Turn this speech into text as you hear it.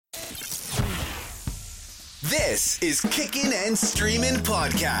This is Kickin' and Streamin'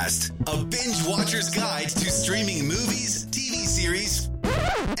 Podcast, a binge watcher's guide to streaming movies, TV series,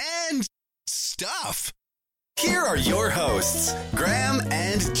 and stuff. Here are your hosts, Graham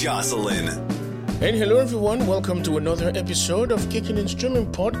and Jocelyn. And hello everyone, welcome to another episode of Kickin' and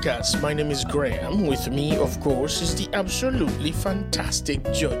Streamin' Podcast. My name is Graham. With me, of course, is the absolutely fantastic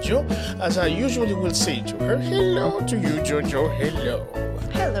Jojo. As I usually will say to her, hello to you, Jojo, hello.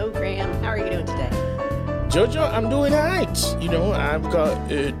 Hello, Graham. How are you doing today? Jojo, I'm doing alright. You know, I've got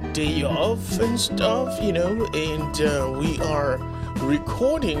a day off and stuff, you know, and we are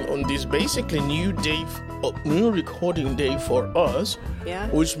recording on this basically new recording day for us,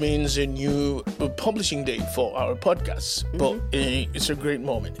 which means a new publishing day for our podcasts. But it's a great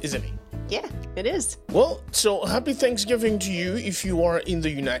moment, isn't it? Yeah, it is. Well, so happy Thanksgiving to you if you are in the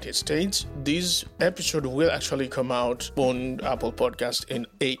United States. This episode will actually come out on Apple Podcast in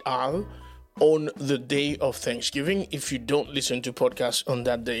 8 hours on the day of Thanksgiving. If you don't listen to podcasts on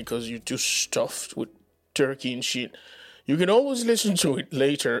that day because you're too stuffed with turkey and shit, you can always listen to it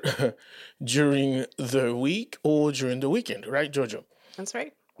later during the week or during the weekend, right, Jojo? That's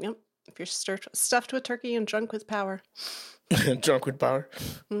right. Yep. If you're stuffed with turkey and drunk with power. Drunk with power.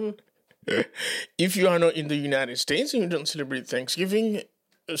 Mm-hmm. If you are not in the United States and you don't celebrate Thanksgiving,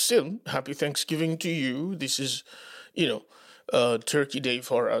 still, happy Thanksgiving to you. This is, Turkey Day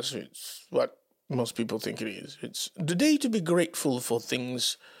for us. It's what most people think it is. It's the day to be grateful for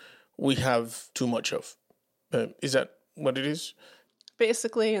things we have too much of. Is that what it is?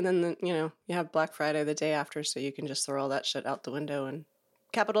 Basically, and then, you have Black Friday the day after, so you can just throw all that shit out the window and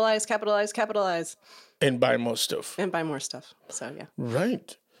capitalize. And buy more stuff. So, yeah.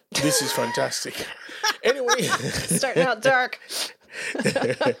 Right. This is fantastic. Anyway. Starting out dark.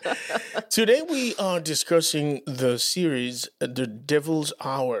 Today we are discussing the series The Devil's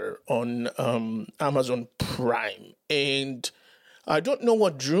Hour on Amazon Prime. And I don't know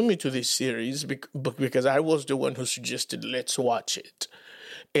what drew me to this series because I was the one who suggested let's watch it.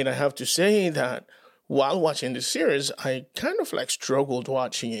 And I have to say that while watching the series, I kind of struggled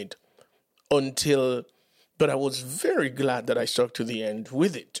watching it but I was very glad that I stuck to the end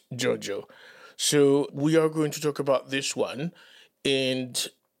with it, Jojo. So we are going to talk about this one. And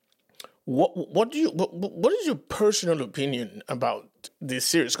what is your personal opinion about this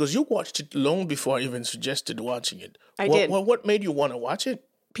series? Because you watched it long before I even suggested watching it. I did. What made you want to watch it?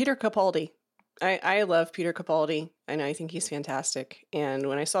 Peter Capaldi. I love Peter Capaldi, and I think he's fantastic. And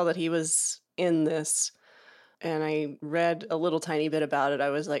when I saw that he was in this, and I read a little tiny bit about it,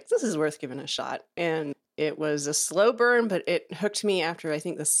 I was like, this is worth giving a shot. And it was a slow burn, but it hooked me after, I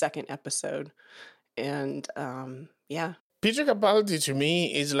think, the second episode. And, yeah. Peter Capaldi to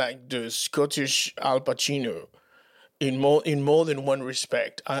me is like the Scottish Al Pacino in more than one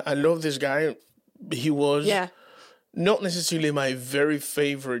respect. I love this guy. He was not necessarily my very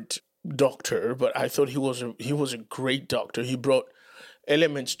favorite Doctor, but I thought he was a great Doctor. He brought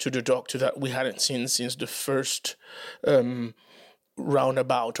elements to the Doctor that we hadn't seen since the first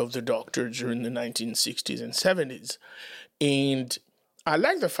roundabout of the Doctor during the 1960s and 70s. And I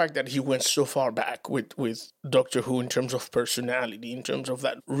like the fact that he went so far back with Doctor Who in terms of personality, in terms of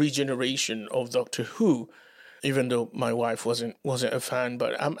that regeneration of Doctor Who, even though my wife wasn't a fan,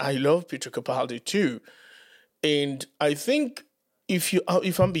 but I love Peter Capaldi too. And I think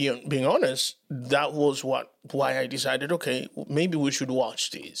if I'm being honest, that was why I decided, okay, maybe we should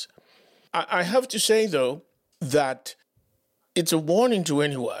watch these. I have to say though that it's a warning to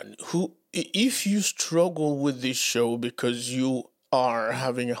anyone who, if you struggle with this show because you are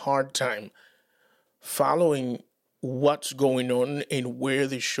having a hard time following what's going on and where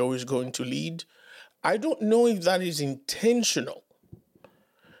the show is going to lead, I don't know if that is intentional.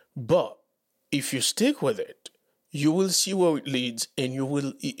 But if you stick with it, you will see where it leads, and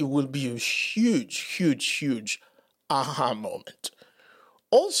it will be a huge, huge, huge aha moment.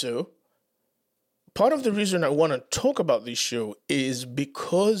 Also, part of the reason I want to talk about this show is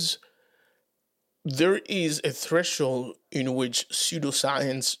because there is a threshold in which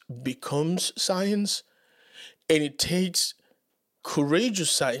pseudoscience becomes science, and it takes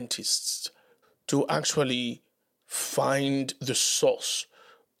courageous scientists to actually find the source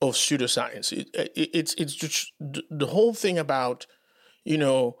of pseudoscience. It's just the whole thing about,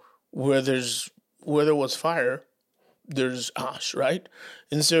 where there was fire, there's ash, right?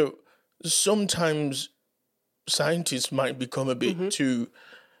 And so sometimes scientists might become a bit too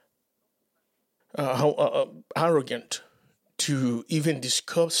arrogant to even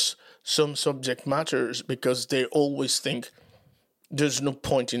discuss some subject matters because they always think there's no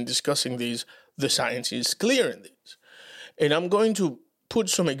point in discussing these. The science is clear in this. And I'm going to put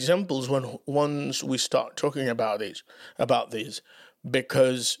some examples once we start talking about this,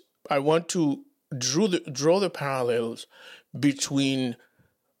 because I want to draw the parallels between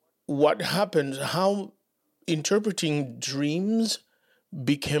what happens, how interpreting dreams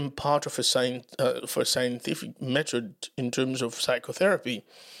became part of a scientific method in terms of psychotherapy,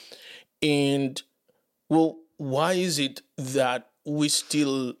 and well, why is it that we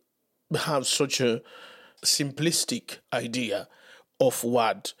still have such a simplistic idea of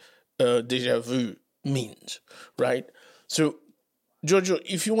what déjà vu means, right? So, Jojo,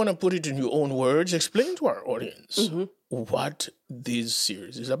 if you want to put it in your own words, explain to our audience what this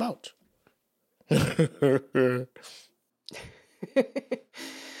series is about.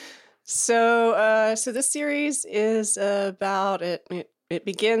 So this series is about it. It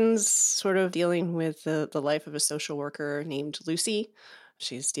begins sort of dealing with the life of a social worker named Lucy.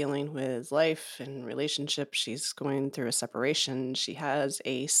 She's dealing with life and relationships. She's going through a separation. She has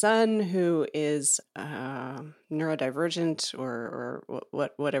a son who is neurodivergent, or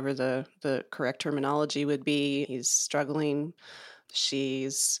whatever the correct terminology would be. He's struggling.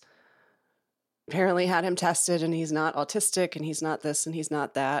 She's apparently had him tested, and he's not autistic, and he's not this, and he's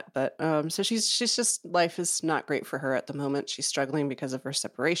not that. But so she's just, life is not great for her at the moment. She's struggling because of her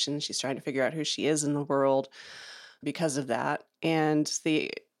separation. She's trying to figure out who she is in the world because of that. And to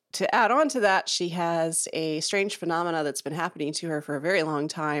add on to that, she has a strange phenomena that's been happening to her for a very long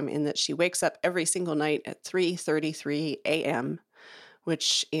time, in that she wakes up every single night at 3:33 a.m.,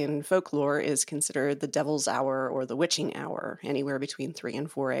 which in folklore is considered the devil's hour or the witching hour, anywhere between 3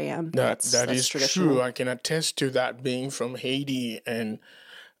 and 4 a.m. That is true. I can attest to that, being from Haiti, and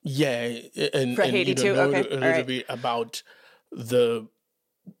Haiti too. Know okay, a little bit about the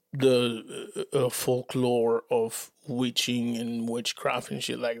folklore of witching and witchcraft and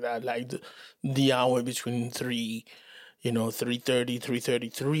shit like that, like the hour between 3:30,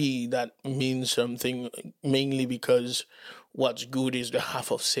 3:33, that means something, mainly because what's good is the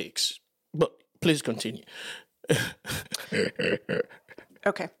half of 6. But please continue.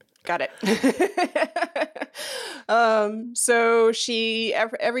 Okay, got it. So she,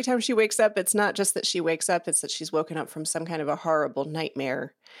 every time she wakes up, it's not just that she wakes up, it's that she's woken up from some kind of a horrible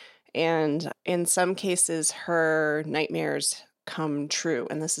nightmare. And in some cases, her nightmares come true.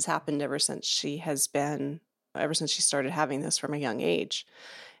 And this has happened ever since she started having this from a young age.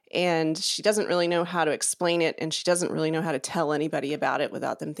 And she doesn't really know how to explain it, and she doesn't really know how to tell anybody about it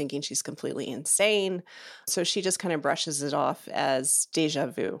without them thinking she's completely insane. So she just kind of brushes it off as déjà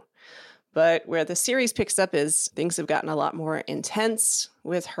vu. But where the series picks up is things have gotten a lot more intense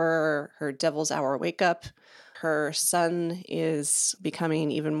with her devil's hour wake up. Her son is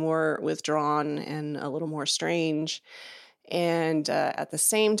becoming even more withdrawn and a little more strange. And at the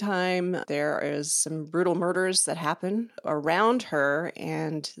same time, there is some brutal murders that happen around her,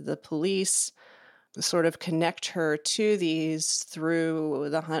 and the police sort of connect her to these through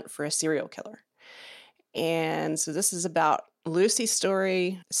the hunt for a serial killer. And so this is about Lucy's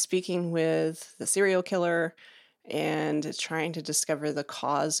story, speaking with the serial killer and trying to discover the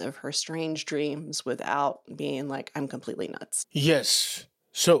cause of her strange dreams without being like, I'm completely nuts. Yes.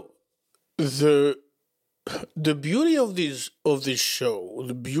 So the beauty of this show,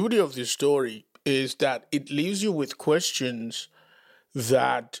 the beauty of this story, is that it leaves you with questions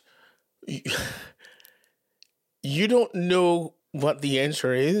that you don't know what the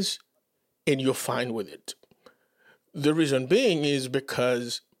answer is, and you're fine with it. The reason being is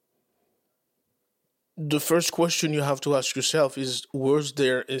because the first question you have to ask yourself is, was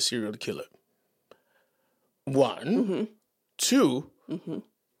there a serial killer? 1. Mm-hmm. 2, mm-hmm.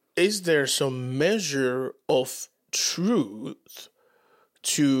 Is there some measure of truth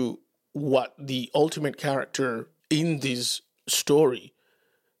to what the ultimate character in this story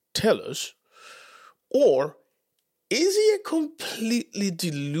tell us? Or is he a completely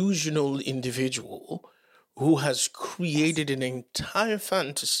delusional individual who has created an entire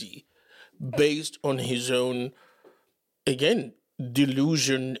fantasy based on his own, again,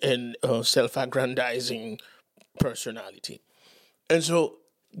 delusion and self-aggrandizing personality? And so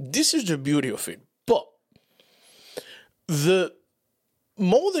this is the beauty of it. But the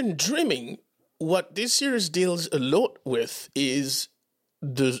more than dreaming, what this series deals a lot with is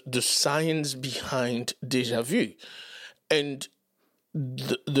the science behind déjà vu. And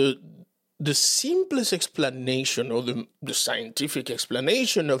the simplest explanation, or the scientific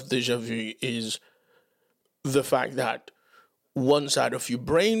explanation of déjà vu, is the fact that one side of your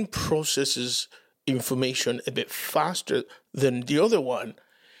brain processes information a bit faster than the other one.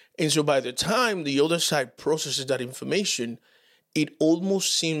 And so by the time the other side processes that information, it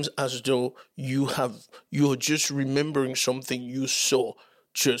almost seems as though you're just remembering something you saw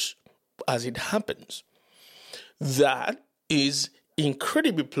just as it happens. That is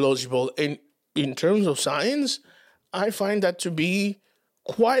incredibly plausible, and in terms of science, I find that to be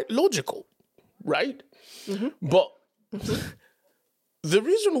quite logical, right? But the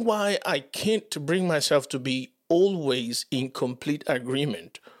reason why I can't bring myself to be always in complete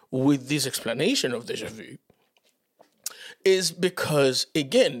agreement with this explanation of déjà vu is because,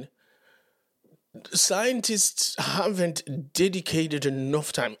 again, scientists haven't dedicated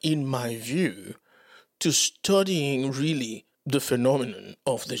enough time, in my view, to studying really the phenomenon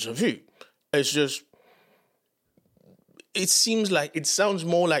of déjà vu. It's just, it sounds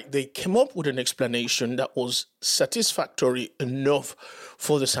more like they came up with an explanation that was satisfactory enough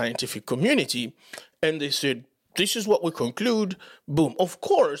for the scientific community, and they said, this is what we conclude, boom. Of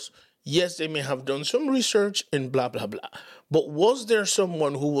course, yes, they may have done some research and blah, blah, blah. But was there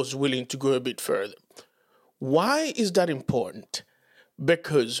someone who was willing to go a bit further? Why is that important?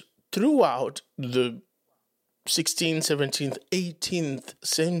 Because throughout the 16th, 17th, 18th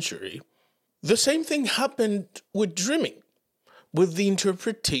century, the same thing happened with dreaming, with the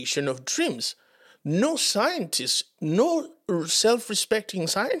interpretation of dreams. No scientists, no self-respecting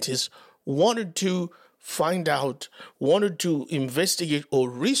scientists wanted to find out, wanted to investigate or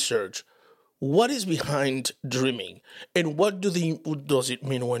research what is behind dreaming and what does it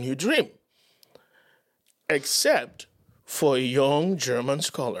mean when you dream. Except for a young German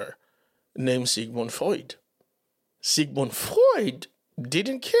scholar named Sigmund Freud. Sigmund Freud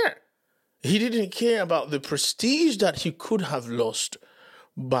didn't care. He didn't care about the prestige that he could have lost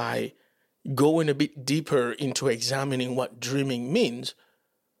by going a bit deeper into examining what dreaming means.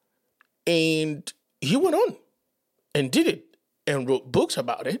 And he went on and did it and wrote books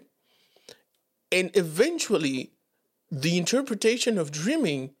about it. And eventually, the interpretation of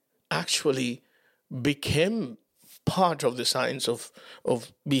dreaming actually became part of the science of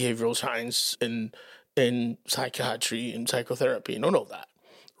behavioral science and psychiatry and psychotherapy and all of that,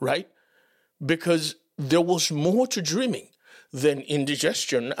 right? Because there was more to dreaming than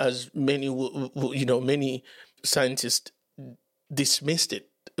indigestion, as many scientists dismissed it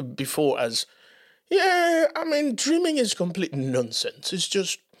before as, dreaming is complete nonsense. It's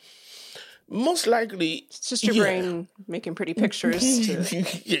just most likely... It's just your brain making pretty pictures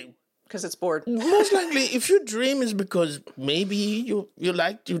because it's bored. Most likely, if you dream, is because maybe you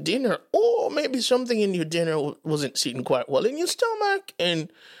liked your dinner, or maybe something in your dinner wasn't sitting quite well in your stomach,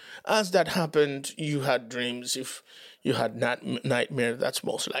 and as that happened, you had dreams. If you had nightmare, that's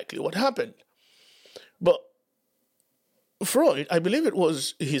most likely what happened. But Freud, I believe it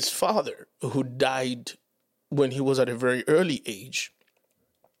was his father who died when he was at a very early age.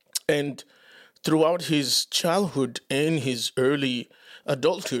 And throughout his childhood and his early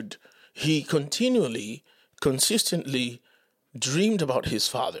adulthood, he consistently dreamed about his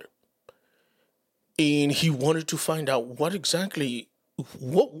father. And he wanted to find out what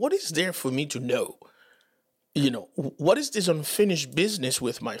is there for me to know? What is this unfinished business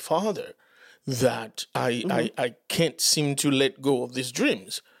with my father that I can't seem to let go of these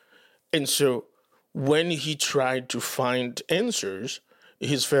dreams? And so when he tried to find answers,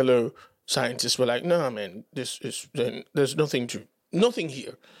 his fellow scientists were like, "No, man, there's nothing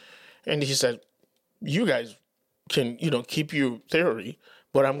here." And he said, "You guys can, keep your theory,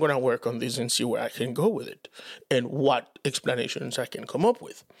 but I'm going to work on this and see where I can go with it and what explanations I can come up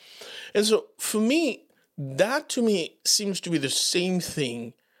with." And so for me, that to me seems to be the same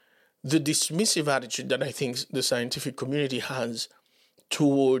thing, the dismissive attitude that I think the scientific community has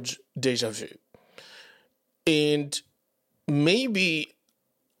towards déjà vu. And maybe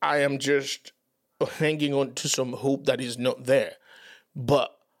I am just hanging on to some hope that is not there.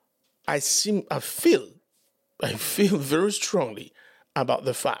 But I feel very strongly about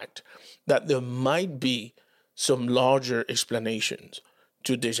the fact that there might be some larger explanations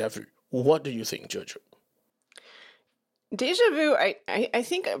to déjà vu. What do you think, Jojo? Déjà vu, I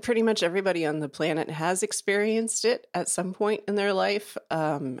think pretty much everybody on the planet has experienced it at some point in their life.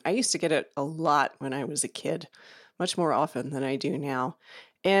 I used to get it a lot when I was a kid, much more often than I do now.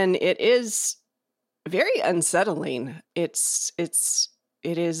 And it is very unsettling. It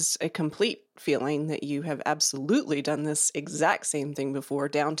is a complete feeling that you have absolutely done this exact same thing before,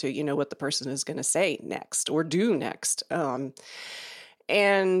 down to, what the person is going to say next or do next.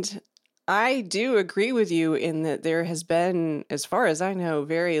 And I do agree with you in that there has been, as far as I know,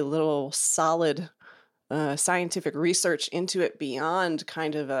 very little solid scientific research into it beyond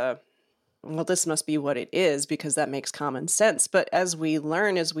kind of this must be what it is, because that makes common sense. But as we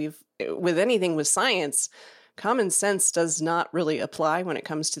learn, with anything with science, common sense does not really apply when it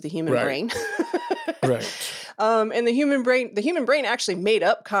comes to the human Right. brain. Right. And the human brain actually made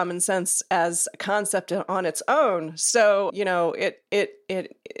up common sense as a concept on its own. So, the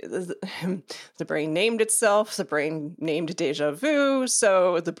brain named itself, the brain named deja vu.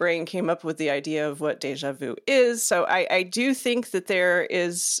 So the brain came up with the idea of what deja vu is. So I do think that there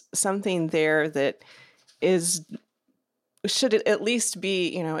is something there that should at least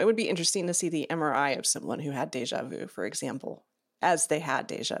be, it would be interesting to see the MRI of someone who had deja vu, for example, as they had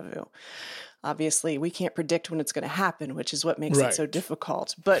deja vu. Obviously, we can't predict when it's going to happen, which is what makes it so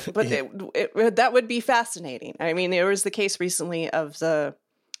difficult. But that would be fascinating. I mean, there was the case recently of the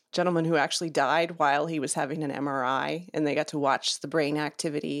gentleman who actually died while he was having an MRI, and they got to watch the brain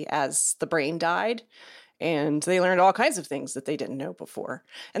activity as the brain died. And they learned all kinds of things that they didn't know before.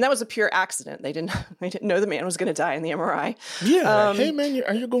 And that was a pure accident. They didn't know the man was going to die in the MRI. Yeah. Hey, man,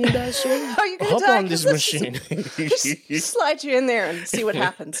 are you going to die soon? Are you going to Hop die? on this machine. Just slide you in there and see what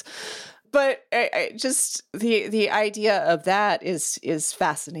happens. But I just the idea of that is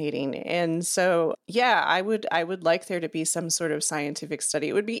fascinating. And so, yeah, I would like there to be some sort of scientific study.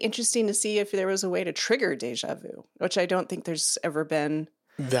 It would be interesting to see if there was a way to trigger deja vu, which I don't think there's ever been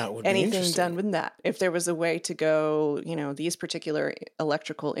anything done with that. If there was a way to go, these particular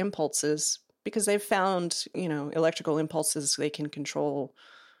electrical impulses, because they've found, electrical impulses, they can control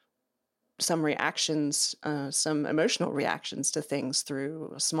some reactions, some emotional reactions to things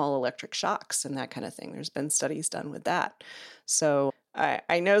through small electric shocks and that kind of thing. There's been studies done with that. So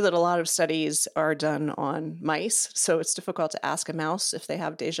I know that a lot of studies are done on mice, so it's difficult to ask a mouse if they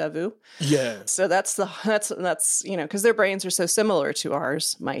have deja vu. Yeah. So that's because their brains are so similar to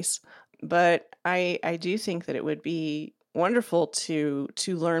ours, mice. But I do think that it would be wonderful to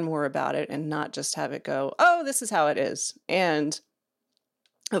learn more about it and not just have it go, oh, this is how it is. And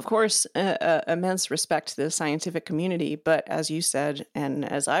of course, immense respect to the scientific community. But as you said, and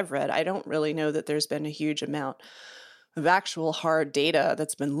as I've read, I don't really know that there's been a huge amount of actual hard data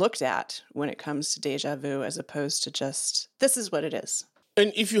that's been looked at when it comes to deja vu, as opposed to just, this is what it is.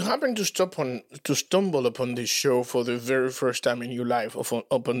 And if you happen to stumble upon this show for the very first time in your life,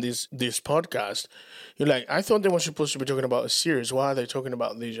 upon this podcast, you're like, I thought they were supposed to be talking about a series. Why are they talking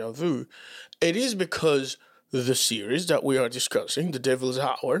about deja vu? It is because the series that we are discussing, The Devil's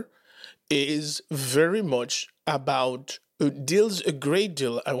Hour, is very much deals a great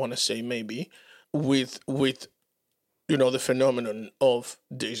deal, I want to say maybe, with the phenomenon of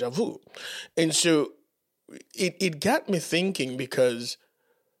deja vu. And so it got me thinking, because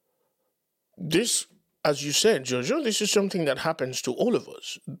this, as you said, Jojo, this is something that happens to all of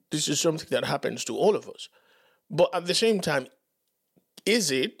us. This is something that happens to all of us. But at the same time, is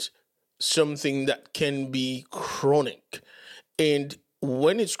it something that can be chronic? And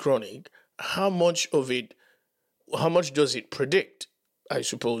when it's chronic, how much does it predict? I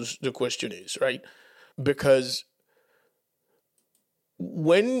suppose the question is, right? Because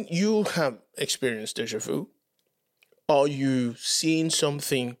when you have experienced deja vu, are you seeing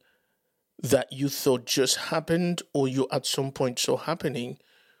something that you thought just happened, or you at some point saw happening?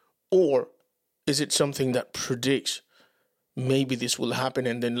 Or is it something that predicts maybe this will happen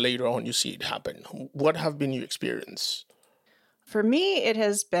and then later on you see it happen? What have been your experience? For me, it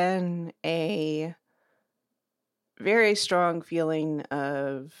has been a very strong feeling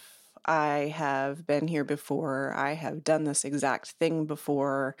of, I have been here before. I have done this exact thing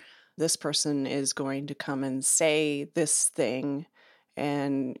before. This person is going to come and say this thing.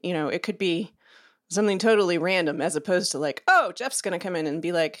 And, it could be something totally random, as opposed to like, oh, Jeff's going to come in and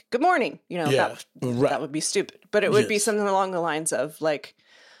be like, good morning. That would be stupid. But it would be something along the lines of like,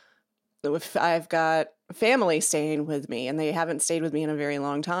 if I've got family staying with me and they haven't stayed with me in a very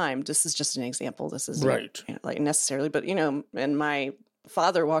long time, this is just an example. This is right. Like necessarily, but and my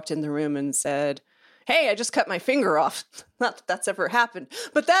father walked in the room and said, hey, I just cut my finger off. Not that that's ever happened,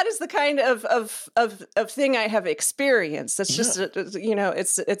 but that is the kind of thing I have experienced. That's just,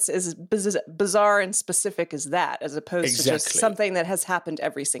 it's as bizarre and specific as that, as opposed to just something that has happened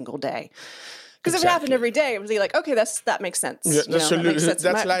every single day. Because if it happened every day, it would be like, okay, that makes sense. Yeah,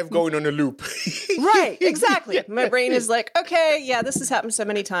 that's life going on a loop. Right, exactly. My brain is like, okay, yeah, this has happened so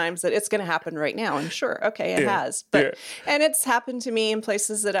many times that it's going to happen right now. And sure, okay, it has. But and it's happened to me in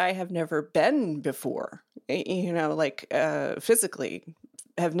places that I have never been before. Physically.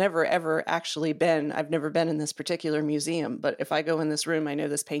 Have never, ever actually been. I've never been in this particular museum, but if I go in this room, I know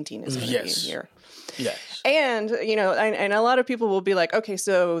this painting is going to be in here. Yes. And, and a lot of people will be like, okay,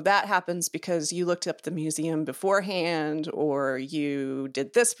 so that happens because you looked up the museum beforehand, or you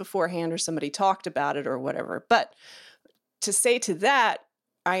did this beforehand, or somebody talked about it or whatever. But to say to that,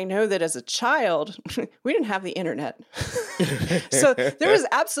 I know that as a child, we didn't have the internet. So there was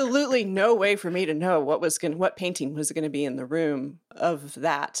absolutely no way for me to know what painting was going to be in the room of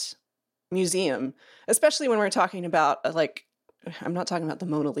that museum, especially when we're talking about I'm not talking about the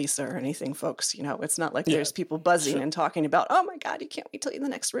Mona Lisa or anything, folks. It's not like there's people buzzing and talking about, oh my God, you can't wait till you're in the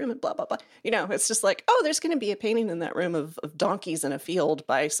next room and blah, blah, blah. It's just like, oh, there's going to be a painting in that room of donkeys in a field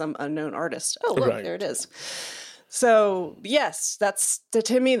by some unknown artist. Oh, look, there it is. So yes,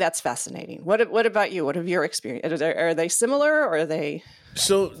 to me, that's fascinating. What about you? What have your experience? Are they similar or are they?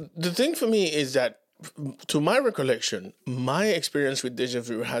 So the thing for me is that, to my recollection, my experience with déjà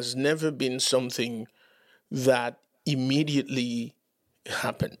vu has never been something that immediately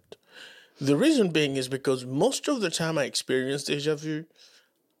happened. The reason being is because most of the time I experience déjà vu,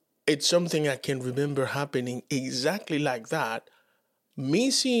 it's something I can remember happening exactly like that.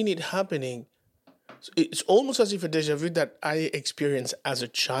 Me seeing it happening, it's almost as if a déjà vu that I experienced as a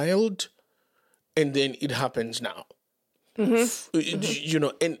child, and then it happens now.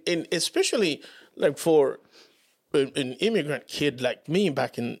 Mm-hmm. And especially like for an immigrant kid like me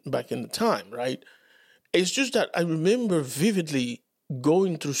back in the time, right? It's just that I remember vividly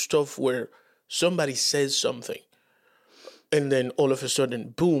going through stuff where somebody says something, and then all of a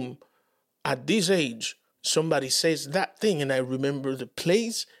sudden, boom, at this age, somebody says that thing, and I remember the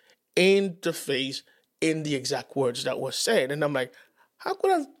place and the face and the exact words that were said. And I'm like, how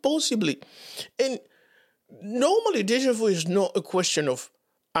could I possibly? And normally, déjà vu is not a question of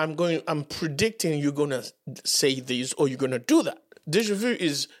I'm predicting you're going to say this or you're going to do that. Déjà vu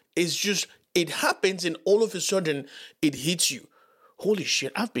is just, it happens and all of a sudden it hits you. Holy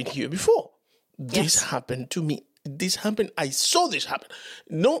shit, I've been here before. This happened to me. This happened. I saw this happen.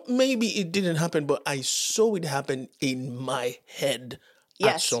 No, maybe it didn't happen, but I saw it happen in my head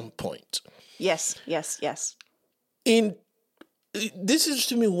at some point. Yes. And this is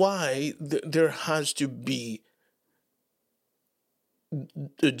to me why there has to be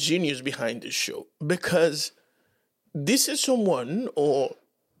a genius behind this show, because this is someone or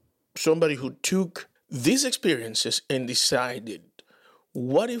somebody who took these experiences and decided,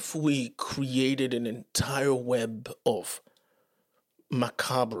 what if we created an entire web of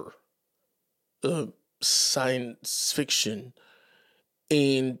macabre science fiction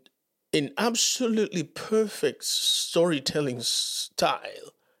and an absolutely perfect storytelling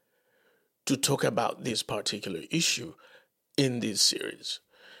style to talk about this particular issue in this series.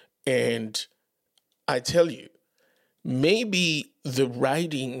 And I tell you, maybe the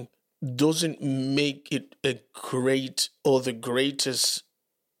writing doesn't make it a great or the greatest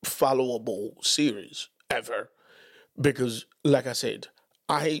followable series ever, because like I said,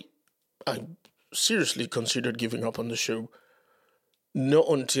 I seriously considered giving up on the show not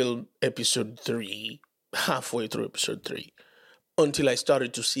until episode 3, halfway through episode 3, until I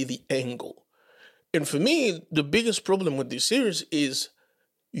started to see the angle. And for me, the biggest problem with this series is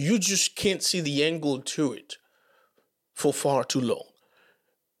you just can't see the angle to it for far too long.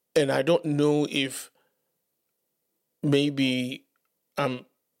 And I don't know if maybe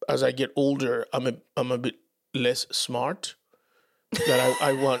as I get older, I'm a bit less smart. That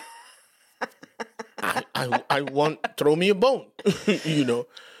I want I want throw me a bone,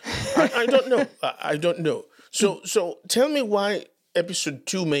 I don't know. I don't know. So tell me why episode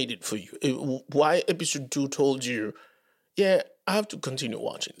 2 made it for you. Why episode 2 told you, yeah, I have to continue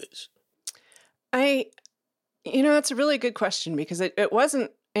watching this. It's a really good question, because it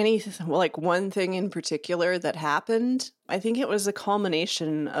wasn't anything like one thing in particular that happened. I think it was a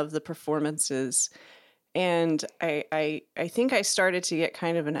culmination of the performances. And I think I started to get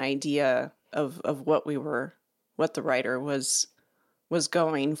kind of an idea of what the writer was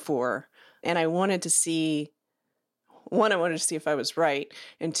going for. And I wanted to see, one, I wanted to see if I was right.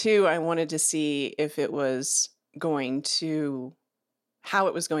 And two, I wanted to see if it was how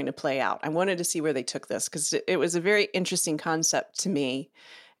it was going to play out. I wanted to see where they took this, because it was a very interesting concept to me.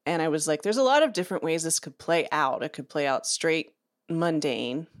 And I was like, there's a lot of different ways this could play out. It could play out straight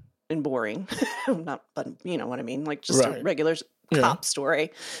mundane and boring. Not, but you know what I mean? Like just a regular cop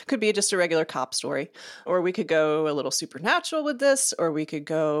story. Could be just a regular cop story. Or we could go a little supernatural with this, or we could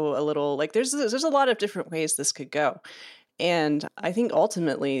go a little, like there's a lot of different ways this could go. And I think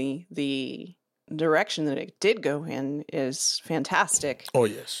ultimately the direction that it did go in is fantastic. Oh,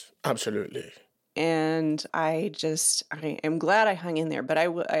 yes, absolutely. And I am glad I hung in there. But I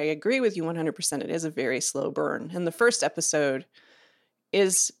agree with you 100%. It is a very slow burn. And the first episode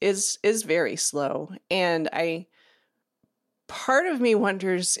is very slow. And part of me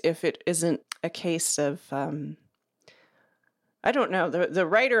wonders if it isn't a case of, I don't know. The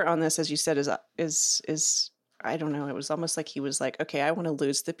writer on this, as you said, is I don't know, it was almost like he was like, okay, I want to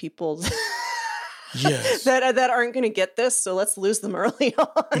lose the people Yes. that aren't going to get this, so let's lose them early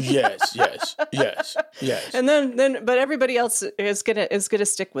on. Yes. And then but everybody else is gonna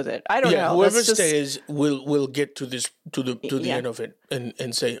stick with it. I don't know. Whoever stays will get to the Yeah. end of it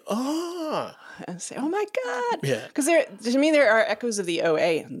and say, and say, "Oh my God!" Yeah. Because to me there are echoes of the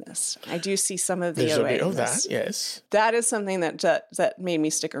OA in this. I do see some of the there's OA a bit in of this. that. Yes. That is something that made me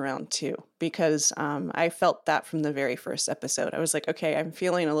stick around too, because I felt that from the very first episode. I was like, okay, I'm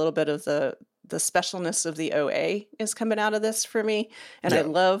feeling a little bit of the specialness of the OA is coming out of this for me, and I Yeah.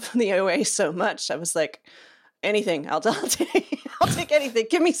 love the OA so much. I was like, anything, I'll take anything.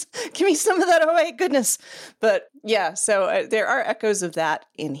 Give me some of that OA goodness. But yeah, so there are echoes of that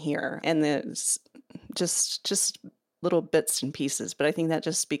in here, and there's just little bits and pieces. But I think that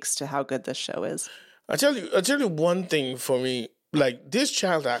just speaks to how good this show is. I'll tell you one thing for me. Like, this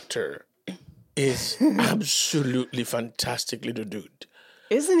child actor is absolutely fantastic little dude.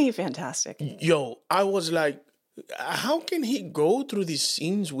 Isn't he fantastic? Yo, I was like, how can he go through these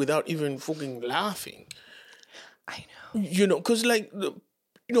scenes without even fucking laughing? I know. You know, because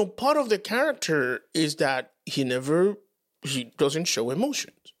part of the character is that he doesn't show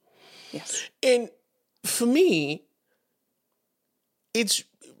emotions. Yes. And for me,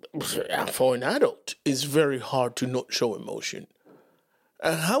 for an adult, it's very hard to not show emotion.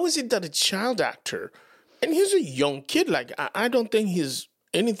 How is it that a child actor, and he's a young kid, like, I don't think he's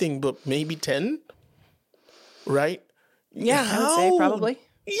anything but maybe 10, right? Yeah, I would say probably.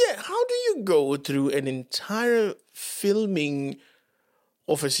 Yeah, how do you go through an entire filming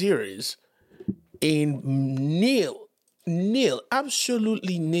of a series and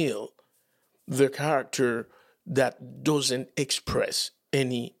absolutely nail the character that doesn't express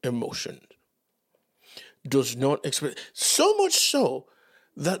any emotion? Does not express. So much so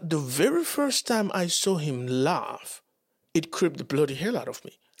that the very first time I saw him laugh, it creeped the bloody hell out of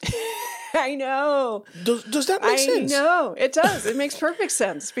me. I know. Does that make sense? I know. It does. It makes perfect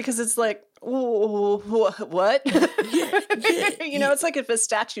sense, because it's like, what? It's like if a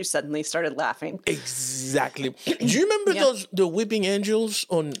statue suddenly started laughing. Exactly. Do you remember the Weeping Angels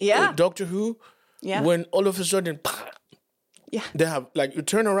on Doctor Who? Yeah. When all of a sudden, Yeah. they have, like, you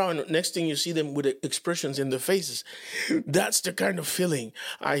turn around and next thing you see them with expressions in their faces. That's the kind of feeling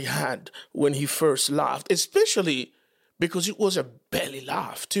I had when he first laughed, especially because it was a belly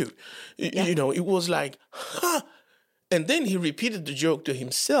laugh too. It was like, ha! And then he repeated the joke to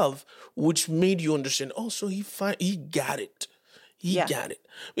himself, which made you understand, so he got it. He got it.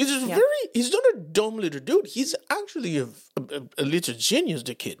 He's not a dumb little dude. He's actually a little genius,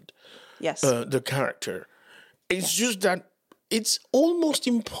 the kid. Yes. The character. It's just that it's almost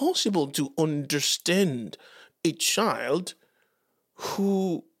impossible to understand a child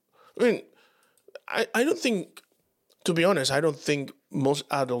who, I don't think, to be honest, I don't think most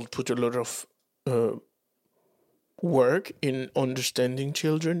adults put a lot of work in understanding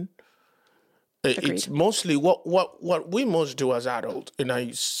children. It's mostly what we must do as adults, and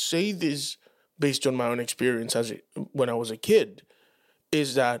I say this based on my own experience when I was a kid,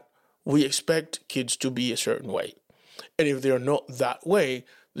 is that we expect kids to be a certain way. And if they're not that way,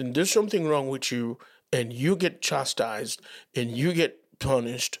 then there's something wrong with you, and you get chastised, and you get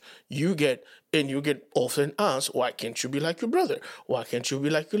punished, you get often asked, why can't you be like your brother? Why can't you be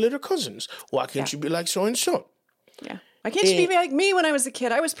like your little cousins? Why can't you be like so-and-so? Yeah. Why can't you be like me when I was a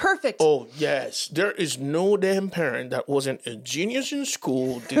kid? I was perfect. Oh, yes. There is no damn parent that wasn't a genius in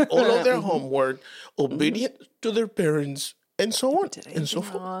school, did all of their homework, obedient to their parents, and so on and so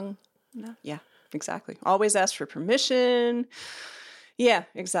forth. Wrong? No. Yeah, exactly. Always ask for permission. Yeah,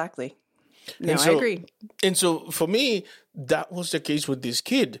 exactly. No, I agree. And so for me, that was the case with this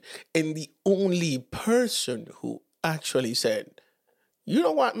kid. And the only person who actually said, you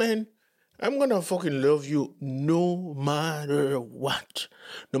know what, man? I'm going to fucking love you no matter what.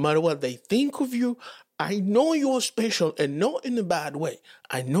 No matter what they think of you. I know you're special, and not in a bad way.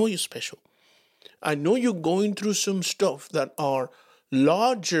 I know you're special. I know you're going through some stuff that are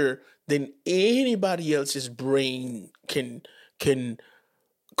larger than anybody else's brain can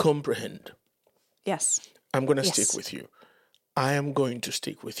comprehend. Yes. I'm going to stick with you. I am going to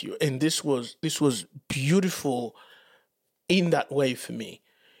stick with you. And this was beautiful in that way for me.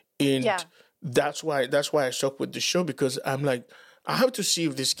 And that's why I stuck with the show, because I'm like, I have to see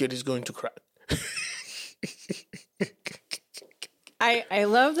if this kid is going to cry. I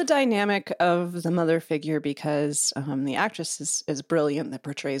love the dynamic of the mother figure, because the actress is brilliant that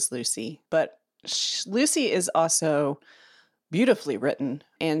portrays Lucy. But Lucy is also beautifully written,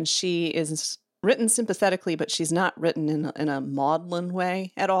 and she is written sympathetically, but she's not written in a maudlin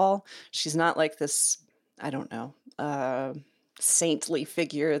way at all. She's not like this I don't know, saintly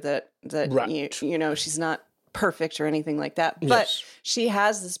figure that Right. you know, she's not perfect or anything like that, but Yes. she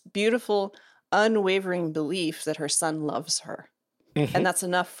has this beautiful, unwavering belief that her son loves her. And that's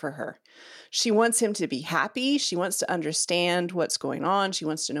enough for her. She wants him to be happy. She wants to understand what's going on. She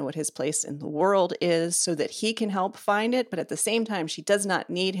wants to know what his place in the world is so that he can help find it. But at the same time, she does not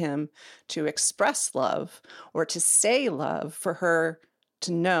need him to express love or to say love for her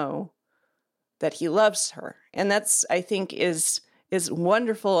to know that he loves her. And that's, I think, is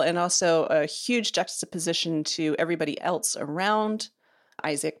wonderful, and also a huge juxtaposition to everybody else around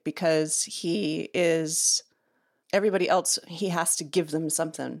Isaac, because he is everybody else. He has to give them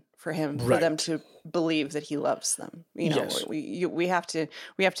something for him, for them Right. to believe that he loves them. You know, Yes. you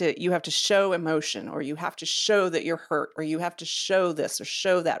have to show emotion, or you have to show that you're hurt, or you have to show this or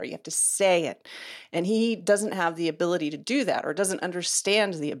show that, or you have to say it. And he doesn't have the ability to do that, or doesn't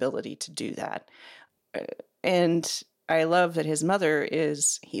understand the ability to do that. And I love that his mother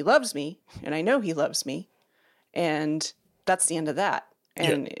is, he loves me, and I know he loves me, and that's the end of that.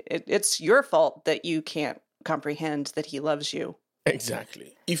 And it's your fault that you can't comprehend that he loves you.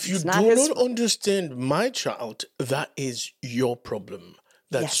 Exactly. If you It's do not his not understand my child, that is your problem.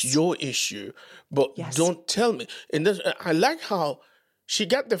 That's Yes. your issue. But Yes. don't tell me. And I like how she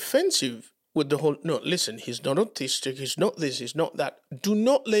got defensive with the whole, no, listen, he's not autistic, he's not this, he's not that. Do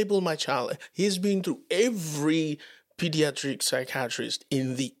not label my child. He's been through every pediatric psychiatrist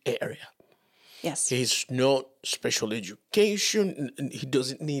in the area. Yes. He's not special education. He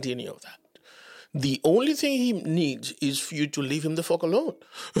doesn't need any of that. The only thing he needs is for you to leave him the fuck alone.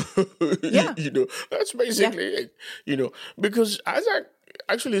 Yeah. You know, that's basically it. You know, because Isaac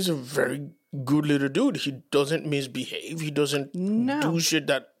actually is a very good little dude. He doesn't misbehave. He doesn't do shit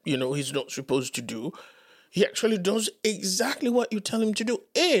that, you know, he's not supposed to do. He actually does exactly what you tell him to do.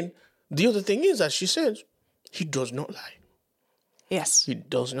 And the other thing is, as she says, he does not lie. Yes. He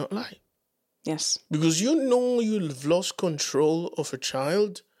does not lie. Yes. Because you know you've lost control of a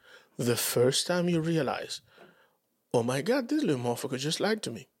child the first time you realize, oh my God, this little motherfucker just lied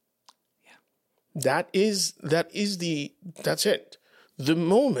to me. Yeah. That's it. The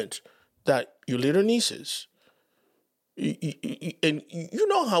moment that your little nieces, and you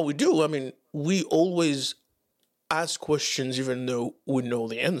know how we do. I mean, we always ask questions even though we know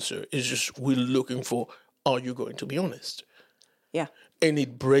the answer. It's just we're looking for, are you going to be honest? Yeah. And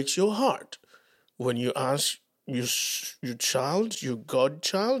it breaks your heart when you ask your child, your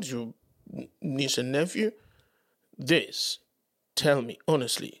godchild, your niece and nephew, this, tell me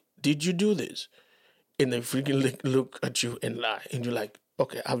honestly, did you do this? And they freaking look at you and lie, and you're like,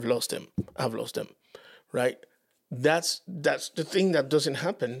 okay, I've lost them, right? That's the thing that doesn't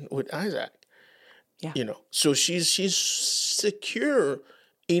happen with Isaac. Yeah. You know, so she's secure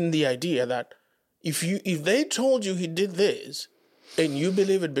in the idea that if they told you he did this and you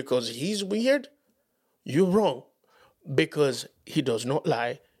believe it because he's weird, you're wrong, because he does not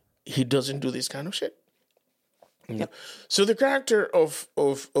lie. He doesn't do this kind of shit. Yep. So the character of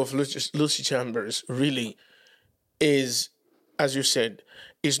Lucy Chambers really is, as you said,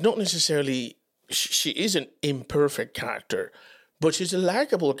 is not necessarily, she is an imperfect character, but she's a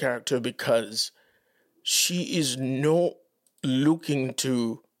likable character because she is not looking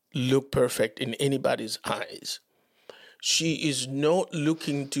to look perfect in anybody's eyes. She is not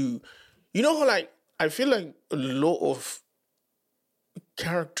looking to, you know how, like, I feel like a lot of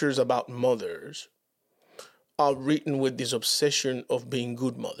characters about mothers are written with this obsession of being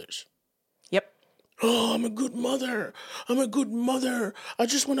good mothers. Yep. Oh, I'm a good mother. I'm a good mother. I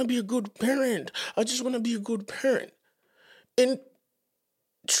just want to be a good parent. I just want to be a good parent. And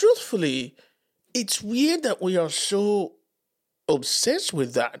truthfully, it's weird that we are so obsessed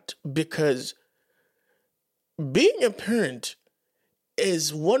with that, because being a parent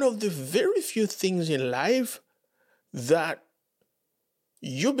is one of the very few things in life that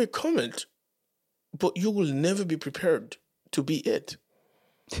you become it, but you will never be prepared to be it.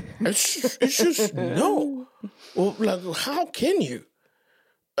 It's just no. Well, like, how can you?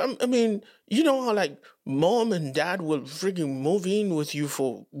 I mean, you know how, like, mom and dad will freaking move in with you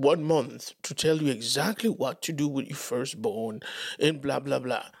for 1 month to tell you exactly what to do with your firstborn and blah, blah,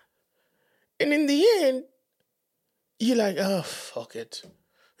 blah. And in the end, you're like, oh, fuck it.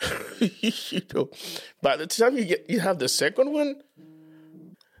 You know, by the time you have the second one,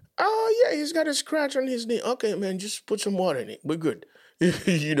 oh, yeah, he's got a scratch on his knee. Okay, man, just put some water in it. We're good.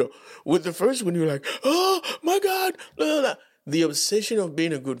 You know, with the first one, you're like, oh, my God. Blah, blah, blah. The obsession of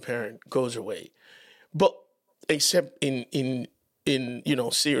being a good parent goes away. But except in you know,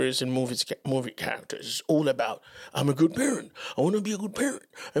 series and movie characters, it's all about, I'm a good parent. I want to be a good parent.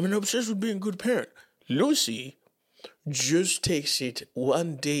 I'm obsessed with being a good parent. Lucy just takes it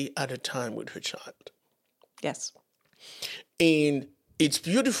one day at a time with her child. Yes. And it's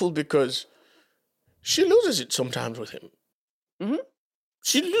beautiful because she loses it sometimes with him. Mm-hmm.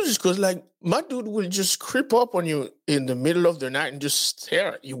 She loses because, like, my dude will just creep up on you in the middle of the night and just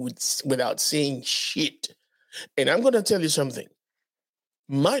stare at you without saying shit. And I'm going to tell you something.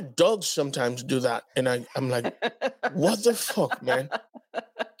 My dogs sometimes do that. And I'm like, what the fuck, man?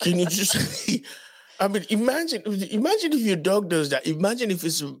 Can you just... I mean, imagine if your dog does that. Imagine if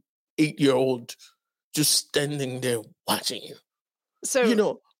it's an 8-year-old just standing there watching you. So, You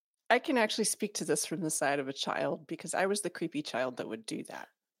know, I can actually speak to this from the side of a child because I was the creepy child that would do that.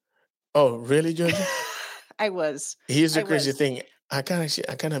 oh, really, Georgia? I was. Here's the I crazy was. thing. I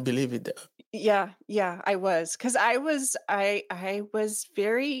can't believe it, though. Yeah, I was. Because I was I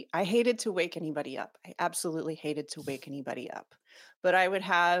hated to wake anybody up. I absolutely hated to wake anybody up. But I would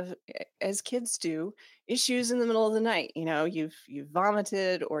have, as kids do, issues in the middle of the night. You know, you've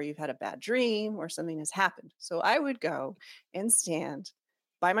vomited or you've had a bad dream or something has happened. So I would go and stand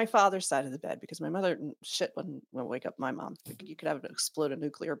by my father's side of the bed because my mother shit wouldn't wake up my mom. You could have explode a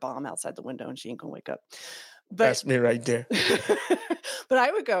nuclear bomb outside the window and she ain't gonna wake up. But That's me right there. but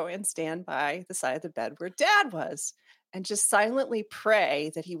I would go and stand by the side of the bed where Dad was and just silently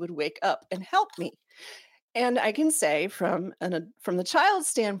pray that he would wake up and help me. And I can say from the child's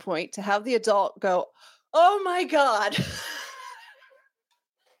standpoint to have the adult go, "Oh my God,"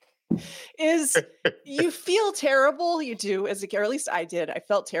 is you feel terrible. You do, or at least I did. I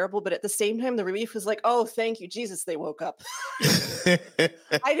felt terrible, but at the same time, the relief was like, "Oh, thank you, Jesus, they woke up."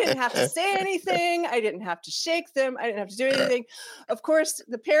 I didn't have to say anything. I didn't have to shake them. I didn't have to do anything. Of course,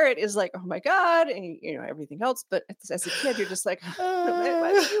 the parent is like, "Oh my God," and everything else. But as a kid, you're just like,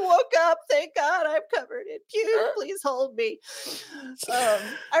 "You woke up. Thank God, I'm covered in puke. Please hold me."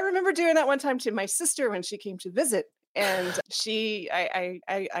 I remember doing that one time to my sister when she came to visit. And I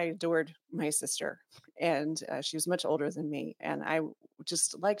adored my sister, and she was much older than me, and I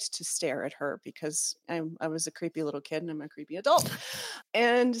just liked to stare at her because I was a creepy little kid and I'm a creepy adult.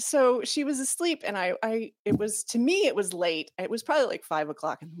 And so she was asleep, and it was, to me, it was late. It was probably like 5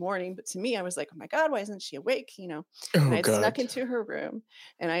 o'clock in the morning, but to me, I was like, "Oh my God, why isn't she awake?" And I snuck into her room,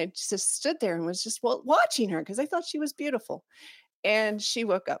 and I just stood there and was just watching her because I thought she was beautiful. And she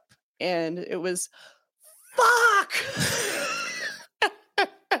woke up, and it was, fuck.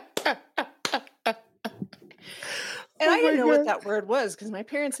 And I didn't know what that word was because my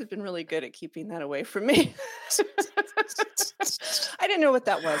parents had been really good at keeping that away from me. I didn't know what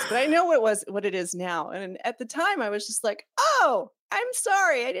that was, but I know what it is now. And at the time I was just like, "Oh, I'm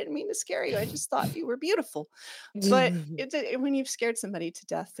sorry. I didn't mean to scare you. I just thought you were beautiful." But when you've scared somebody to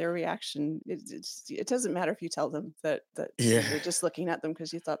death, their reaction, it doesn't matter if you tell them that you're just looking at them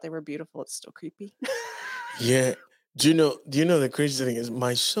because you thought they were beautiful. It's still creepy. Yeah. Do you know the crazy thing is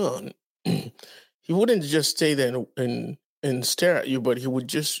my son, he wouldn't just stay there and stare at you, but he would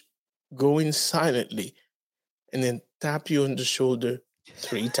just go in silently and then tap you on the shoulder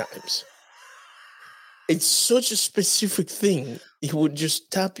 3 times. It's such a specific thing. He would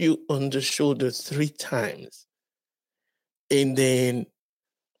just tap you on the shoulder 3 times. And then,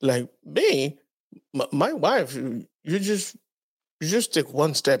 like, me, my wife, you just take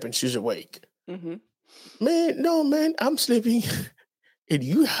one step and she's awake. Mm-hmm. Man, I'm sleeping. And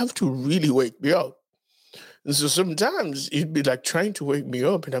you have to really wake me up. And so sometimes he'd be like trying to wake me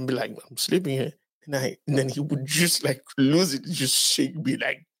up, and I'd be like, "I'm sleeping here." And then he would just like lose it, just shake me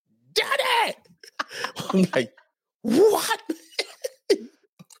like, "Daddy!" I'm like, "What?"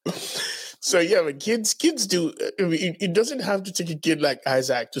 So yeah, but kids do. I mean, it doesn't have to take a kid like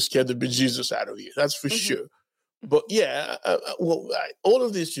Isaac to scare the bejesus out of you. That's for sure. But yeah, all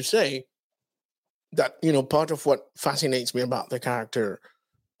of this to say that, part of what fascinates me about the character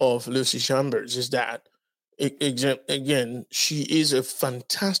of Lucy Chambers is that, again, she is a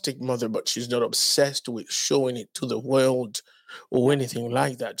fantastic mother, but she's not obsessed with showing it to the world or anything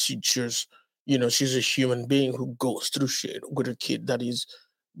like that. She just, she's a human being who goes through shit with a kid that is,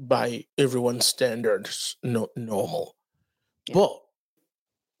 by everyone's standards, not normal. Yeah. But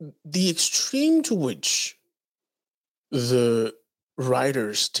the extreme to which the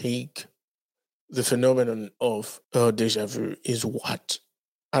writers take the phenomenon of déjà vu is what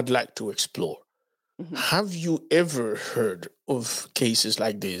I'd like to explore. Mm-hmm. Have you ever heard of cases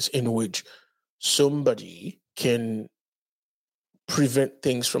like this in which somebody can prevent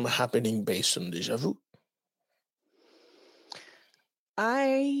things from happening based on déjà vu?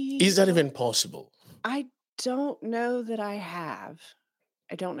 Is that even possible? I don't know that I have.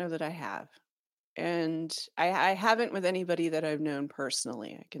 And I haven't with anybody that I've known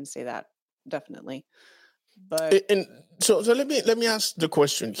personally. I can say that definitely. But And so let me ask the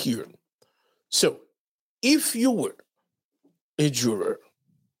question here. So, if you were a juror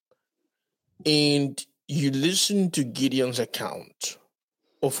and you listen to Gideon's account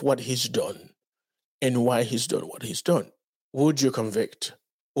of what he's done and why he's done what he's done, would you convict,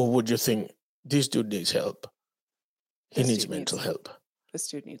 or would you think this dude needs help? He needs mental help. This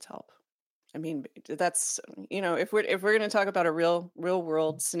dude needs help. I mean, that's, if we're going to talk about a real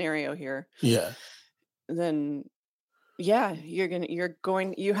world scenario here, Yeah. then yeah,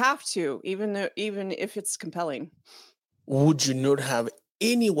 you have to, even if it's compelling. Would you not have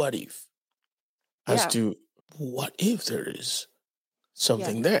any what if as to what if there is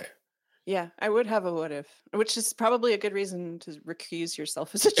something there? Yeah, I would have a what if, which is probably a good reason to recuse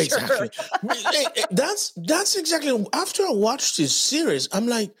yourself as a juror. Exactly. That's exactly. After I watched this series, I'm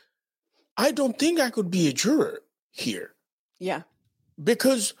like, I don't think I could be a juror here. Yeah.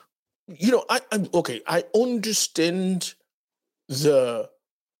 Because, I understand the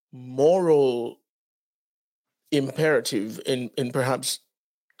moral imperative and perhaps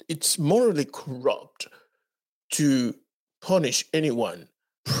it's morally corrupt to punish anyone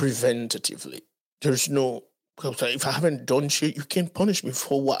preventatively. There's no, if I haven't done shit, you can't punish me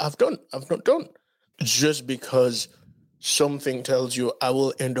for what I've done. I've not done. Just because something tells you I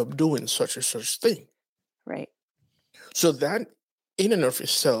will end up doing such and such thing. Right. So that in and of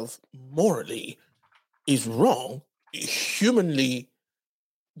itself, morally, is wrong. Humanly,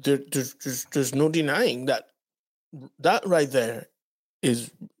 there's no denying that right there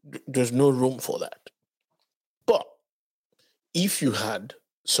there's no room for that. But if you had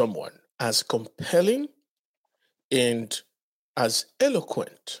someone as compelling and as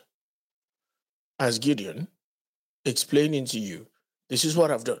eloquent as Gideon explaining to you, this is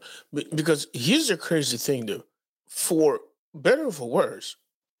what I've done. Because here's the crazy thing, though. For better or for worse,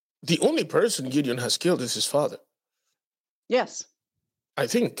 the only person Gideon has killed is his father. Yes. I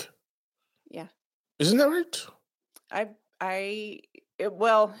think. Yeah. Isn't that right?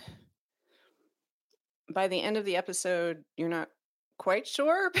 Well, by the end of the episode, you're not quite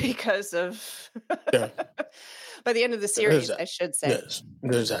sure because of by the end of the series, I should say. Yes,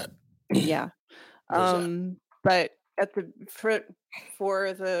 there's that. Yeah. But at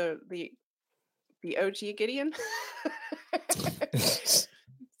for the OG Gideon.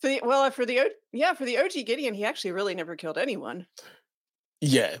 For the OG Gideon, he actually really never killed anyone.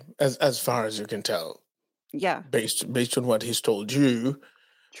 Yeah, as far as you can tell. Yeah. Based on what he's told you.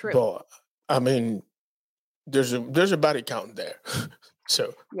 True. But I mean, there's a body count there.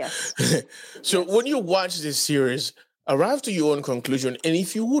 So yes. So when you watch this series, arrive to your own conclusion. And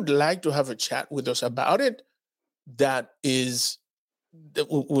if you would like to have a chat with us about it, we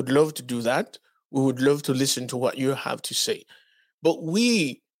would love to do that. We would love to listen to what you have to say. But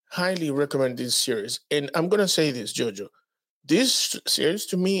we highly recommend this series. And I'm going to say this, Jojo. This series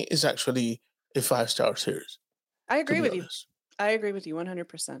to me is actually a 5-star series. I agree with you. I agree with you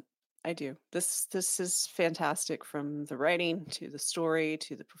 100%. I do. This is fantastic, from the writing to the story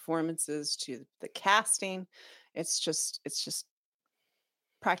to the performances to the casting. It's just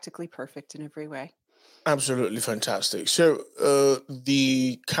practically perfect in every way. Absolutely fantastic. So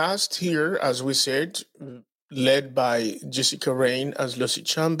the cast here, as we said, led by Jessica Raine as Lucy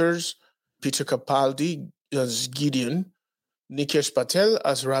Chambers, Peter Capaldi as Gideon, Nikesh Patel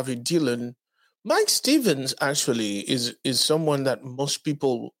as Ravi Dillon. Mike Stevens actually is someone that most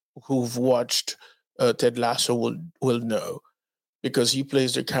people who've watched Ted Lasso will know, because he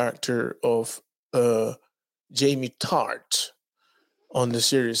plays the character of Jamie Tart on the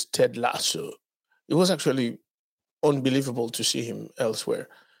series Ted Lasso. It was actually unbelievable to see him elsewhere.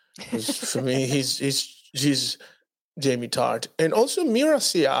 For me, he's Jamie Tart. And also Mira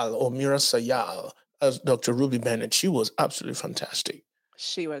Sayal as Dr. Ruby Bennett. She was absolutely fantastic.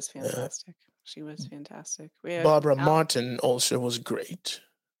 She was fantastic. She was fantastic. Barbara Martin also was great.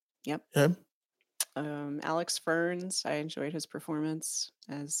 Yep. Yeah. Alex Ferns, I enjoyed his performance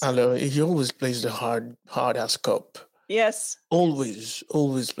as. Hello, he always plays the hard ass cop. Yes. Always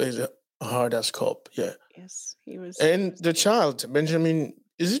plays a hard ass cop. Yeah. Yes, he was. And the child, Benjamin,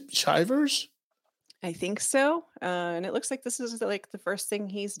 is it Shivers? I think so. And it looks like this is like the first thing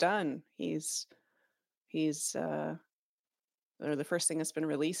he's done. He's or the first thing that's been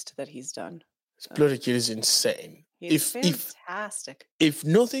released that he's done. This bloody kid is insane. He's fantastic. If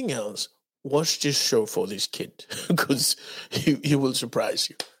nothing else, watch this show for this kid, because he will surprise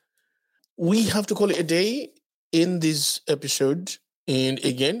you. We have to call it a day in this episode. And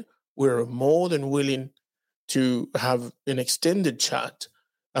again, we're more than willing to have an extended chat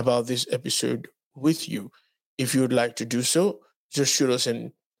about this episode with you. If you would like to do so, just shoot us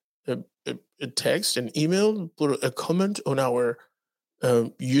an a text, an email, put a comment on our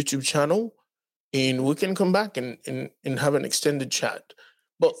YouTube channel, and we can come back and have an extended chat.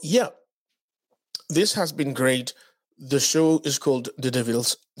 But yeah, this has been great. The show is called The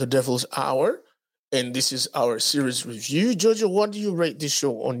Devil's Hour, and this is our series review. Jojo, what do you rate this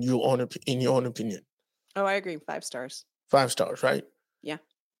show in your own opinion? Oh, I agree. 5 stars. 5 stars, right? Yeah.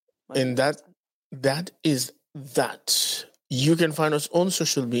 100%. And that is that. You can find us on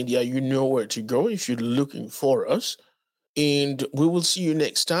social media. You know where to go if you're looking for us. And we will see you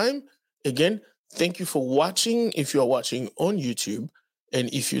next time. Again, thank you for watching if you are watching on YouTube.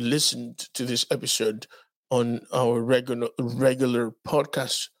 And if you listened to this episode on our regular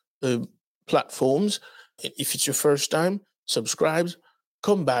podcast platforms, and if it's your first time, subscribe,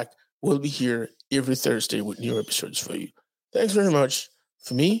 come back. We'll be here every Thursday with new episodes for you. Thanks very much.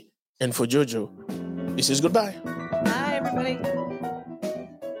 For me and for Jojo, this is goodbye. Bye, everybody.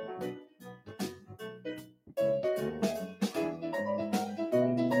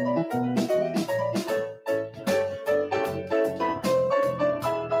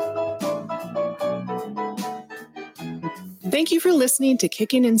 Thank you for listening to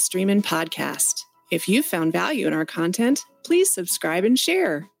Kickin' and Streamin' Podcast. If you found value in our content, please subscribe and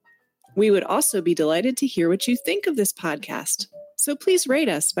share. We would also be delighted to hear what you think of this podcast. So please rate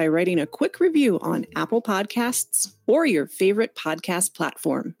us by writing a quick review on Apple Podcasts or your favorite podcast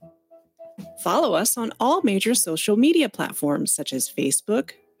platform. Follow us on all major social media platforms such as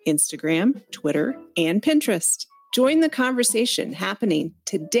Facebook, Instagram, Twitter, and Pinterest. Join the conversation happening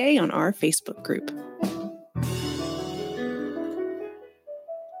today on our Facebook group.